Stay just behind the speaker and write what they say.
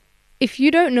if you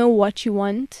don't know what you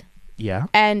want, Yeah.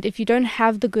 and if you don't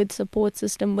have the good support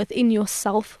system within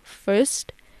yourself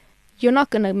first, you're not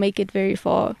going to make it very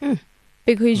far.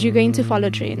 Because you're going to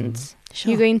follow trends. Sure.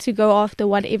 You're going to go after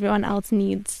what everyone else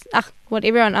needs. What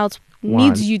everyone else Want.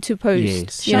 needs you to post.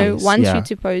 Yes, You know, yes, wants yeah. you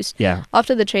to post. Yeah.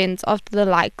 After the trends, after the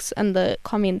likes and the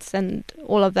comments and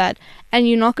all of that. And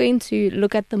you're not going to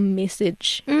look at the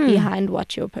message behind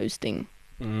what you're posting.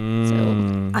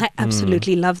 I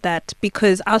absolutely love that,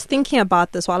 because I was thinking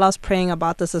about this while I was praying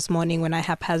about this morning when I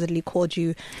haphazardly called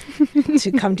you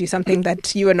to come do something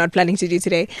that you were not planning to do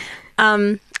today.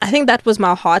 I think that was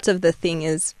my heart of the thing,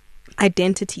 is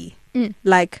identity.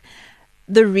 Like,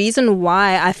 the reason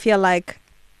why I feel like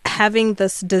having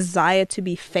this desire to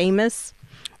be famous,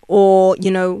 or,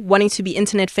 you know, wanting to be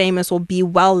internet famous or be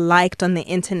well liked on the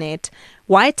internet,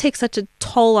 why it takes such a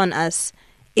toll on us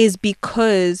is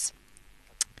because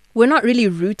we're not really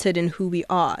rooted in who we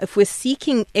are. If we're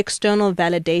seeking external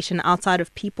validation outside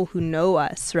of people who know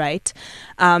us, right?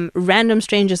 Random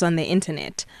strangers on the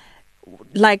internet,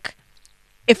 like,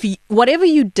 if whatever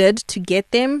you did to get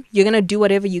them, you're going to do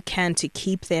whatever you can to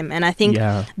keep them. And I think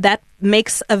that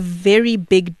makes a very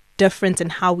big difference in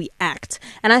how we act.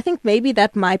 And I think maybe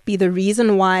that might be the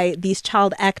reason why these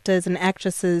child actors and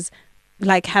actresses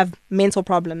like have mental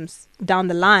problems down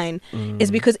the line,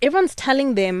 is because everyone's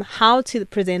telling them how to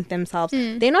present themselves.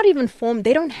 They're not even formed.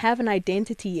 They don't have an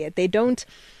identity yet. They don't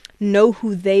know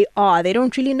who they are. They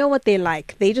don't really know what they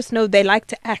like. They just know they like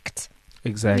to act.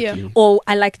 Exactly. Yeah. Or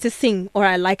I like to sing, or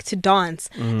I like to dance.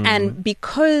 And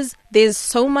because there's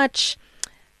so much,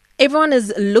 everyone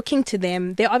is looking to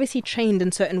them, they're obviously trained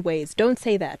in certain ways. Don't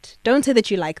say that. Don't say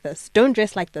that you like this. Don't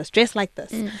dress like this. Dress like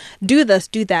this. Do this,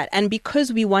 do that. And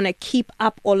because we want to keep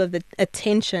up all of the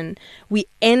attention, we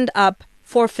end up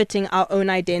forfeiting our own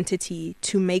identity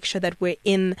to make sure that we're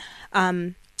in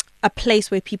a place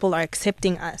where people are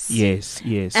accepting us. Yes,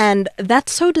 yes. And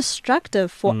that's so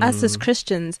destructive for us as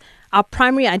Christians. Our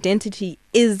primary identity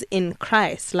is in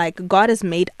Christ. Like, God has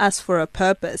made us for a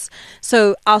purpose.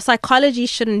 So our psychology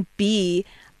shouldn't be,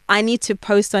 I need to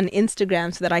post on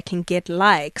Instagram so that I can get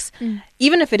likes,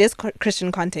 even if it is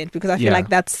Christian content, because I feel like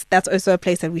that's also a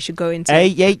place that we should go into.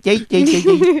 Hey.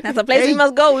 That's a place we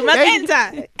must go. We must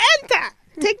enter,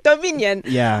 take dominion.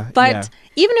 Yeah. But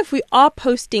even if we are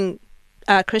posting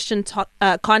Christian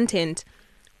content,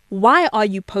 why are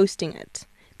you posting it?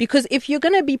 Because if you're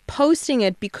going to be posting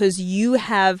it because you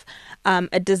have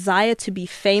a desire to be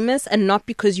famous and not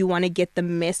because you want to get the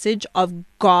message of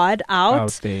God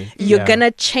out there. You're going to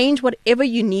change whatever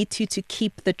you need to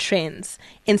keep the trends,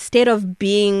 instead of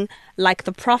being like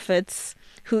the prophets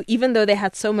who, even though they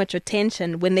had so much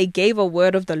attention, when they gave a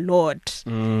word of the Lord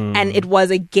and it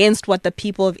was against what the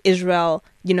people of Israel,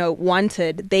 you know,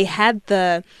 wanted, they had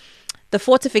the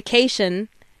fortification,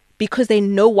 because they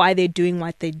know why they're doing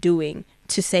what they're doing,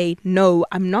 to say, no,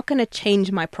 I'm not going to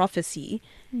change my prophecy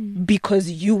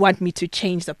because you want me to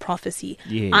change the prophecy.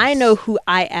 Yes. I know who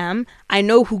I am. I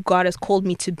know who God has called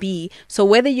me to be. So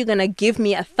whether you're going to give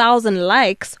me 1,000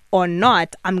 likes or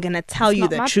not, I'm going to tell you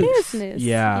the truth. Business.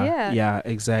 Yeah,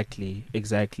 exactly.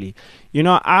 You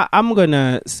know, I'm going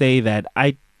to say that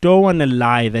I don't want to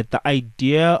lie, that the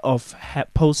idea of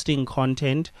posting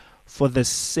content for the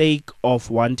sake of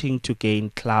wanting to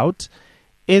gain clout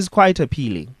is quite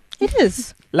appealing. It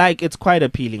is. Like, it's quite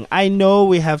appealing. I know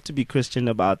we have to be Christian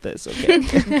about this, okay?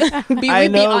 I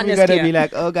know we we gotta be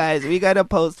like, oh guys, we gotta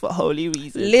post for holy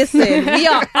reasons. Listen, we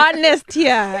are honest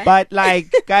here. But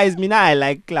like, guys, I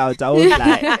like clouds. I won't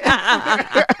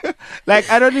lie. Like,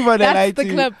 I don't even want to lie to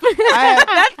you. Clip.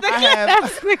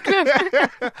 That's the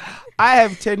clip. I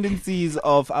have tendencies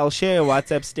of, I'll share a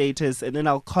WhatsApp status and then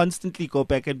I'll constantly go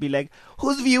back and be like,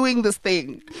 who's viewing this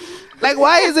thing? Like,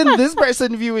 why isn't this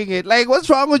person viewing it? Like, what's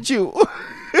wrong with you?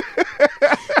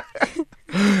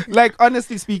 Like,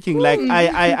 honestly speaking, like,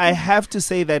 I have to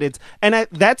say that it's, and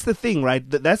that's the thing, right?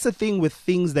 That's the thing with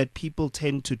things that people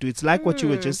tend to do. It's like what you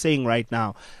were just saying right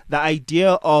now. The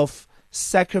idea of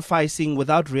sacrificing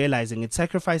without realizing it,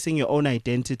 sacrificing your own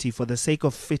identity for the sake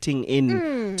of fitting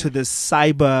in to the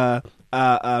cyber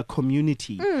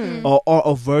community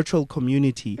or virtual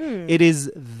community. It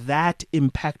is that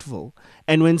impactful.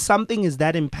 And when something is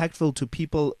that impactful to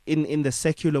people in the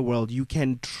secular world, you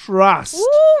can trust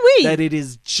that it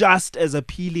is just as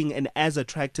appealing and as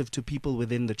attractive to people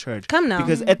within the church. Come now.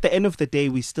 Because at the end of the day,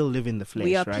 we still live in the flesh,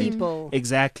 we are right? people.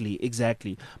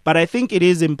 Exactly. But I think it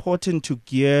is important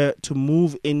to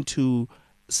move into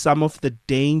some of the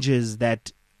dangers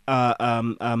that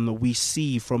we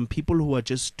see from people who are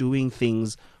just doing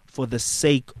things for the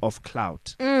sake of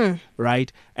clout,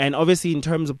 right? And obviously, in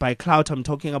terms of by clout, I'm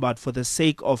talking about for the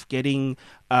sake of getting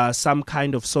some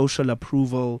kind of social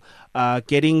approval,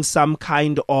 getting some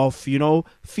kind of,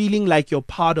 feeling like you're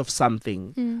part of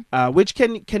something, which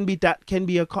can be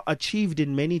achieved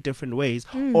in many different ways.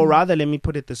 Or rather, let me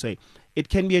put it this way. It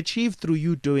can be achieved through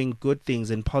you doing good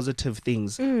things and positive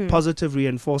things, positive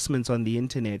reinforcements on the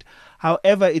internet.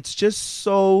 However, it's just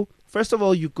so, first of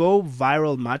all, you go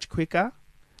viral much quicker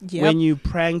when you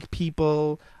prank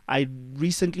people. I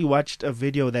recently watched a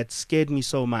video that scared me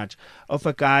so much of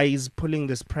a guy's pulling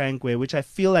this prank which I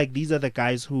feel like these are the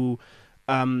guys who,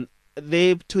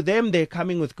 they're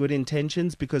coming with good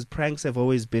intentions because pranks have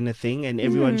always been a thing and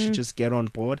everyone should just get on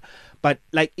board. But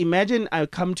like, imagine I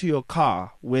come to your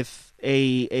car with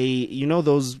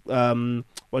those,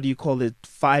 what do you call it?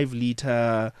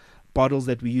 5-liter bottles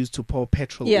that we use to pour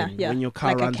petrol in when your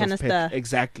car like runs off petrol.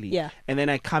 Exactly. Yeah. And then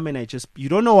I come and you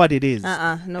don't know what it is.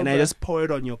 No, and I just pour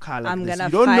it on your car like I'm this. gonna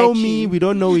You don't know fight me. you. We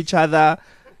don't know each other.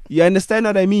 You understand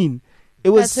what I mean? It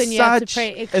was That's when you have to such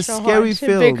pray a extra scary hard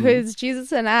film. because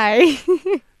Jesus and I,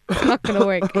 it's not gonna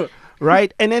work.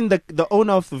 Right? And then the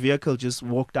owner of the vehicle just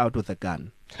walked out with a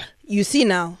gun. You see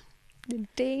now,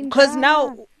 Danger. because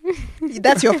now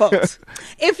that's your fault.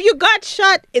 If you got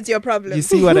shot, it's your problem. You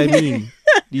see what I mean?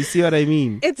 Do you see what I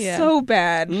mean? It's so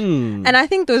bad. Mm. And I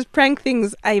think those prank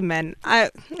things, I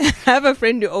have a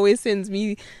friend who always sends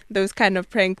me those kind of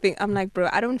prank things. I'm like, bro,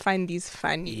 I don't find these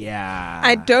funny. Yeah.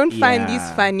 I don't find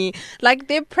these funny. Like,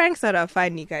 they're pranks that are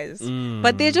funny, guys.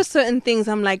 But they're just certain things.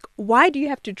 I'm like, why do you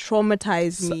have to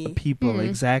traumatize me? People,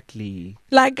 exactly.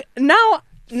 Like, now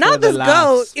For this the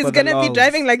girl laughs, is for the going to be lols.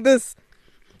 driving like this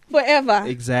forever.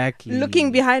 Exactly.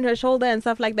 Looking behind her shoulder and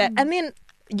stuff like that. And then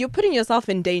you're putting yourself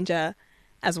in danger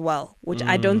as well, which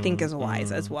I don't think is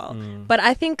wise as well. But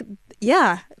I think,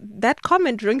 that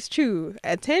comment rings true.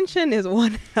 Attention is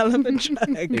one hell of a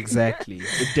drug. Exactly.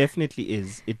 It definitely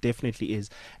is. It definitely is.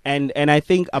 And I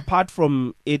think apart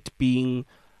from it being,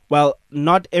 well,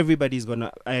 not everybody's going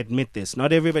to, I admit this,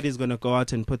 not everybody's going to go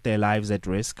out and put their lives at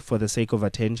risk for the sake of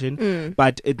attention.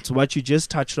 But it's what you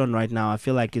just touched on right now, I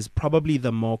feel like is probably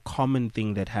the more common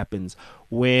thing that happens,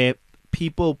 where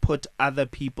people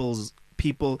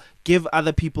give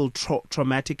other people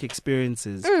traumatic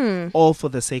experiences all for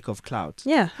the sake of clout.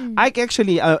 Yeah. I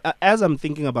actually, as I'm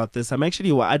thinking about this, I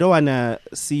don't want to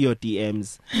see your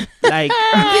DMs. Like,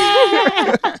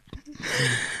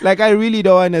 like I really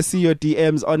don't want to see your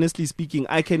DMs, honestly speaking.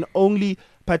 I can only,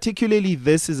 particularly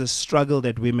this is a struggle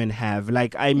that women have.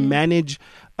 Like, I manage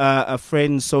a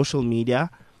friend's social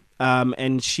media,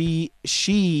 and she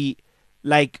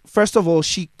like, first of all,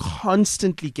 she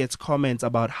constantly gets comments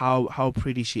about how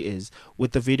pretty she is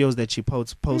with the videos that she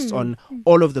posts on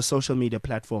all of the social media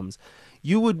platforms.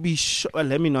 You would be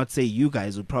let me not say you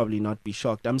guys would probably not be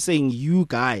shocked. I'm saying you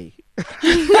guy.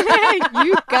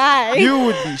 You guys. You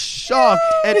would be shocked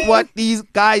at what these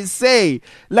guys say.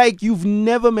 Like, you've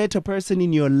never met a person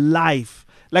in your life.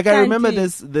 Like, I remember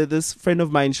this friend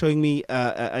of mine showing me,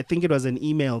 I think it was an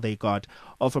email they got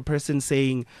of a person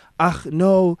saying,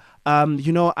 no,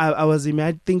 I was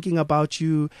thinking about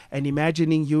you and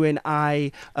imagining you and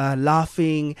I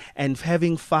laughing and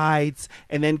having fights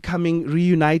and then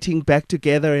reuniting back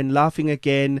together and laughing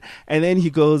again. And then he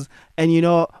goes, and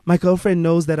my girlfriend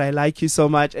knows that I like you so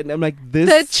much. And I'm like,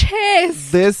 this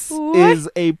is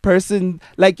a person,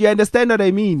 like, you understand what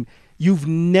I mean? You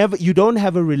don't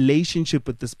have a relationship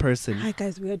with this person. Hi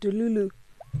guys, we are Dululu.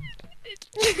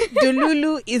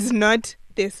 Dululu is not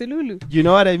Desululu. You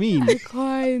know what I mean? I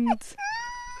can't.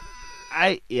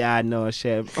 No,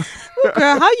 Shem.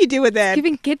 Girl, how you deal with that?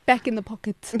 Even get back in the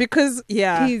pocket. Because,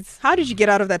 Please. How did you get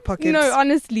out of that pocket? No,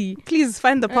 honestly. Please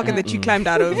find the pocket that you climbed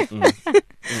out of.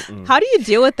 How do you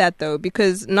deal with that though?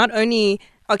 Because not only,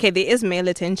 there is male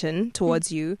attention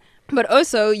towards you, but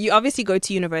also, you obviously go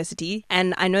to university,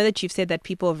 and I know that you've said that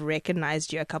people have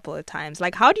recognized you a couple of times.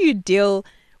 Like, how do you deal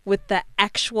with the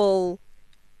actual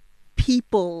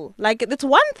people? Like, that's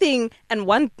one thing, and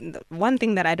one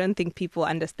thing that I don't think people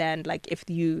understand, like, if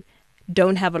you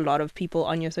don't have a lot of people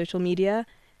on your social media,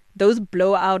 those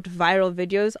blowout viral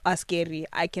videos are scary.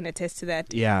 I can attest to that.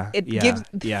 It gives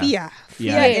fear.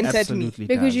 Fear entered me.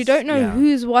 Because you don't know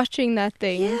who's watching that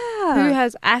thing. Yeah. Who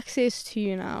has access to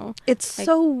you now. It's like,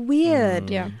 so weird.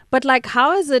 Yeah. But like,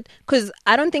 how is it? Because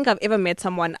I don't think I've ever met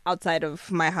someone outside of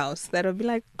my house that'll be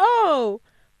like, oh,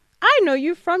 I know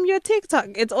you from your TikTok.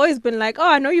 It's always been like,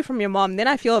 oh, I know you from your mom. Then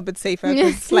I feel a bit safer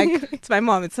because it's like, it's my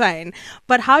mom, it's fine.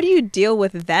 But how do you deal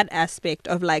with that aspect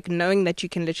of like knowing that you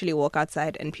can literally walk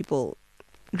outside and people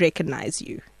recognize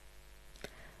you?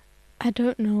 I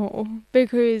don't know,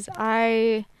 because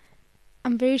I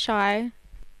I'm very shy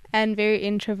and very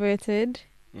introverted.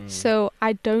 So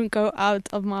I don't go out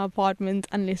of my apartment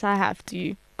unless I have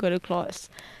to go to class.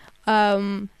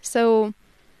 So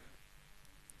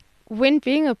when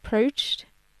being approached,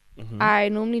 I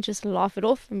normally just laugh it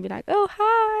off and be like, oh,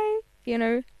 hi, you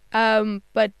know.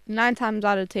 But 9 times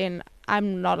out of 10,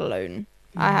 I'm not alone.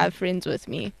 I have friends with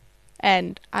me.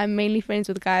 And I'm mainly friends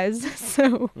with guys.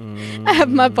 So I have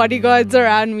my bodyguards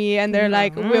around me and they're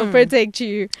like, we'll protect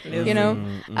you, you know.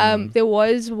 There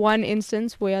was one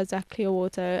instance where I was at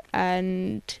Clearwater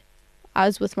and I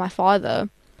was with my father.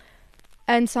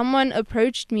 And someone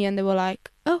approached me and they were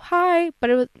like, oh, hi. But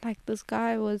it was like, this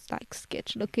guy was like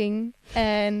sketch looking.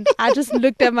 And I just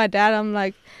looked at my dad. I'm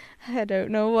like, I don't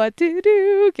know what to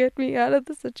do. Get me out of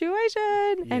the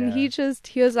situation. Yeah. And he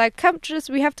was like, come,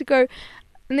 we have to go.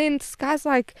 And then this guy's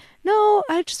like, no,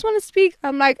 I just want to speak.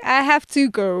 I'm like, I have to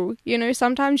go. You know,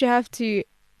 sometimes you have to,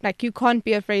 like, you can't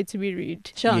be afraid to be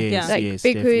rude. Sure. Yes, Like, yes,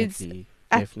 because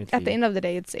definitely. At the end of the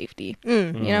day, it's safety.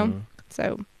 You know?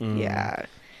 So, yeah.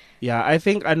 Yeah, I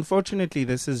think, unfortunately,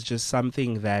 this is just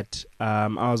something that I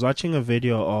was watching a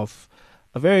video of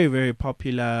a very, very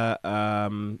popular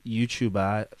YouTuber,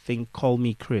 I think, Call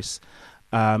Me Chris.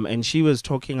 And she was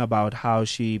talking about how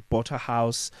she bought a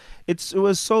house. It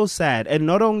was so sad. And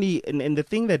not only, and the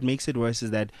thing that makes it worse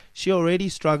is that she already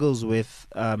struggles with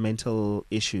mental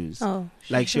issues. Oh,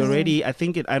 like she already, I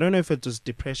don't know if it was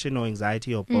depression or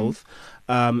anxiety or both.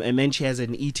 And then she has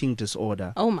an eating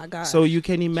disorder. Oh my God. So you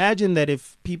can imagine that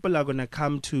if people are going to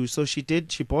come to, so she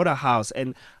bought a house,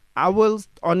 and I will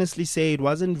honestly say it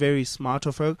wasn't very smart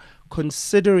of her,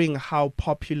 considering how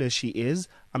popular she is.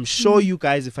 I'm sure you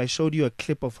guys, if I showed you a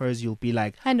clip of hers, you'll be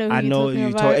like, I know who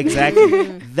you're talking about.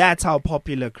 Exactly. That's how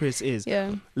popular Chris is.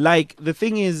 Yeah. Like, the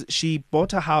thing is, she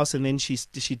bought a house and then she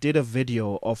did a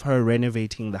video of her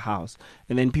renovating the house.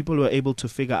 And then people were able to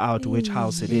figure out which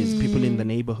house it is, people in the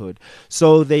neighborhood.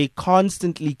 So they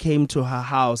constantly came to her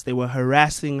house. They were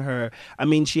harassing her. I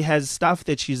mean, she has stuff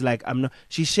that she's like,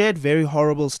 she shared very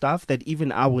horrible stuff that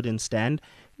even I wouldn't stand.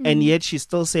 And yet she's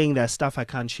still saying that stuff I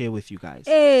can't share with you guys.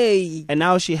 Hey. And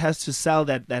now she has to sell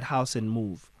that house and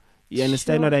move. You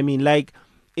understand Sure. what I mean? Like,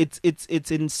 it's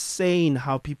insane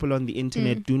how people on the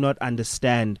internet do not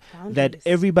understand that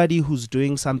everybody who's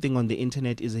doing something on the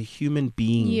internet is a human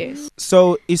being. Yes.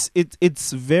 So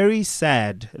it's very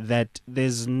sad that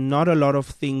there's not a lot of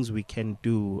things we can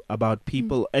do about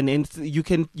people, and you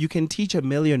can teach 1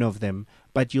 million of them,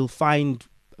 but you'll find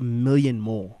 1 million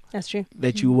more That's true.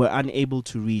 that you were unable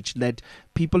to reach. That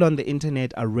people on the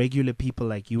internet are regular people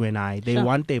like you and I. They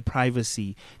want their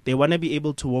privacy. They want to be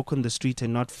able to walk on the street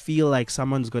and not feel like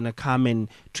someone's going to come and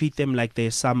treat them like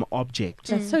they're some object.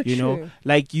 That's so You know,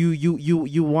 like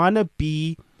you want to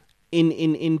be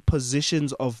in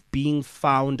positions of being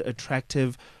found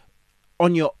attractive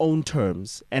on your own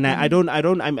terms. And I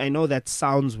know that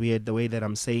sounds weird the way that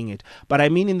I'm saying it, but I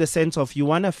mean in the sense of you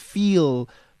want to feel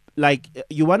like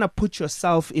you want to put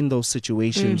yourself in those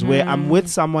situations where I'm with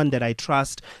someone that I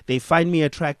trust, they find me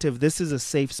attractive, this is a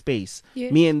safe space.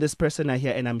 Yeah. Me and this person are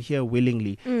here and I'm here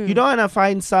willingly. You don't want to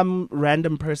find some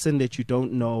random person that you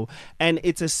don't know. And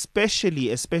it's especially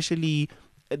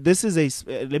this is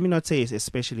let me not say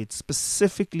especially, it's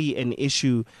specifically an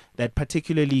issue that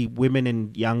particularly women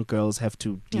and young girls have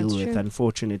to deal That's with, true.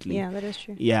 unfortunately. Yeah, that is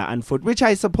true. Yeah, which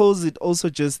I suppose it also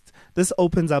this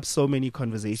opens up so many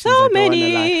conversations. So I don't wanna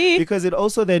many. lie, because it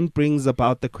also then brings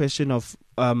about the question of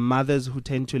mothers who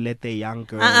tend to let their young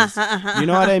girls, you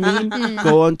know what I mean,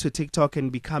 go on to TikTok and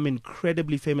become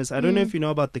incredibly famous. I don't know if you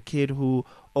know about the kid who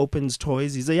opens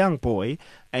toys. He's a young boy,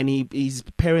 and his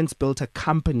parents built a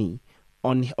company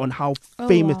on how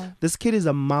famous this kid is.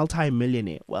 A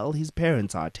multi-millionaire. Well, his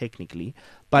parents are technically,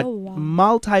 but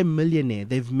multi-millionaire.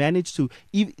 They've managed to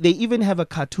they even have a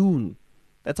cartoon.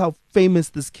 That's how famous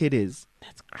this kid is.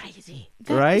 That's crazy.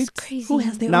 Right? Crazy. Who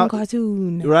has their Now- own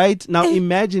cartoon? Right? Now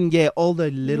imagine all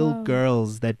the little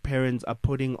girls that parents are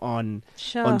putting on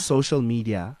social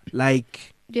media.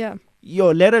 Like, Yeah.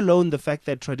 let alone the fact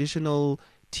that traditional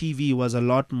TV was a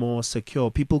lot more secure.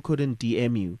 People couldn't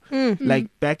DM you. Like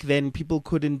back then, people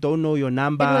don't know your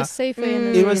number. It was safer.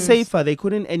 in It a was sense. safer. They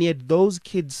couldn't, and yet those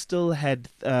kids still had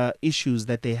issues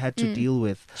that they had to deal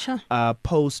with.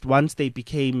 Once they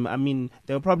became, I mean,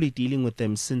 they were probably dealing with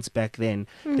them since back then.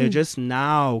 They're just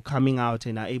now coming out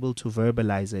and are able to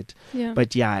verbalize it. Yeah.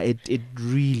 But yeah, it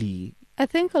really. I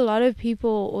think a lot of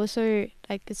people also,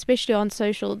 like, especially on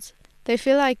socials, they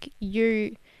feel like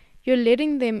you're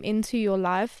letting them into your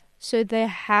life, so they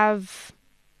have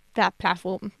that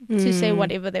platform to say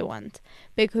whatever they want,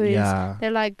 because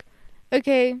they're like,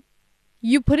 okay,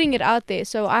 you're putting it out there,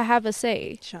 so I have a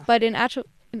say. Sure. But in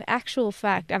in actual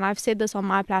fact, and I've said this on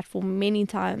my platform many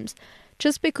times,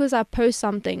 just because I post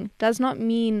something does not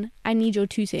mean I need your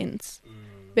 2 cents.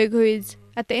 Because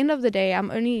at the end of the day, I'm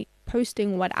only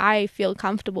posting what I feel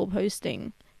comfortable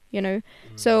posting, you know?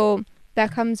 So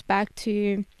that comes back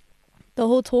to the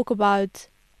whole talk about,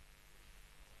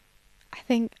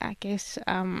 I guess,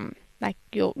 like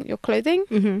your clothing,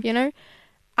 you know?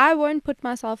 I won't put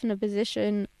myself in a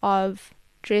position of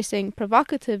dressing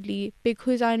provocatively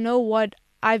because I know what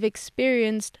I've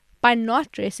experienced by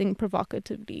not dressing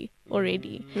provocatively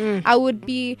already. I would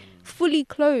be fully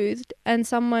clothed and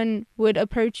someone would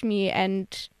approach me and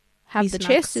have the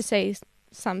chest to say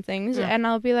some things, and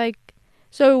I'll be like,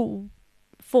 so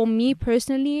for me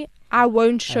personally, I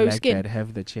won't show skin. That,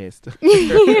 have the chest.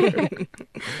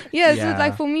 Yeah, so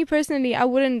like for me personally, I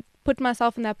wouldn't put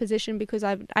myself in that position because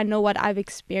I know what I've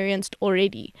experienced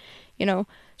already, you know.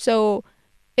 So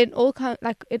it all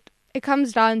it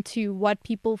comes down to what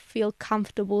people feel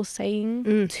comfortable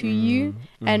saying to you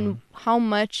and how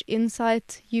much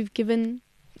insight you've given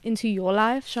into your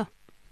life. Sure.